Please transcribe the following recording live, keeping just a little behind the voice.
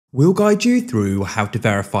We'll guide you through how to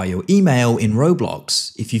verify your email in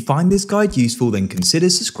Roblox. If you find this guide useful, then consider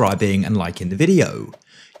subscribing and liking the video.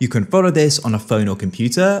 You can follow this on a phone or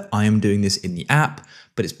computer. I am doing this in the app,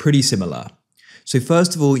 but it's pretty similar. So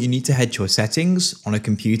first of all, you need to head to your settings. On a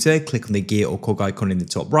computer, click on the gear or cog icon in the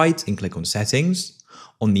top right and click on settings.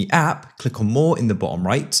 On the app, click on more in the bottom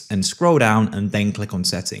right and scroll down and then click on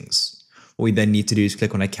settings. What we then need to do is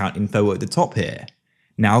click on account info at the top here.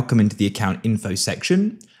 Now come into the account info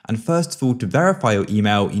section. And first of all, to verify your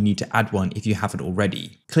email, you need to add one if you haven't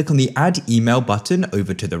already. Click on the add email button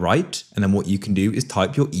over to the right, and then what you can do is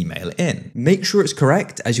type your email in. Make sure it's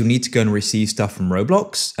correct, as you'll need to go and receive stuff from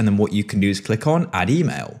Roblox, and then what you can do is click on add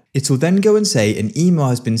email. It will then go and say an email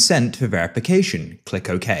has been sent for verification. Click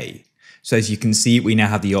OK. So as you can see, we now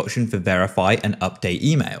have the option for verify and update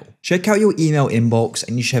email. Check out your email inbox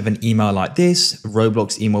and you should have an email like this,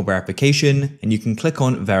 Roblox email verification, and you can click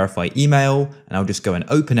on verify email and I'll just go and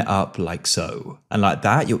open it up like so. And like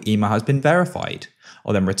that, your email has been verified.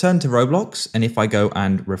 I'll then return to Roblox, and if I go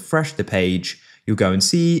and refresh the page, you'll go and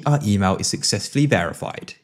see our email is successfully verified.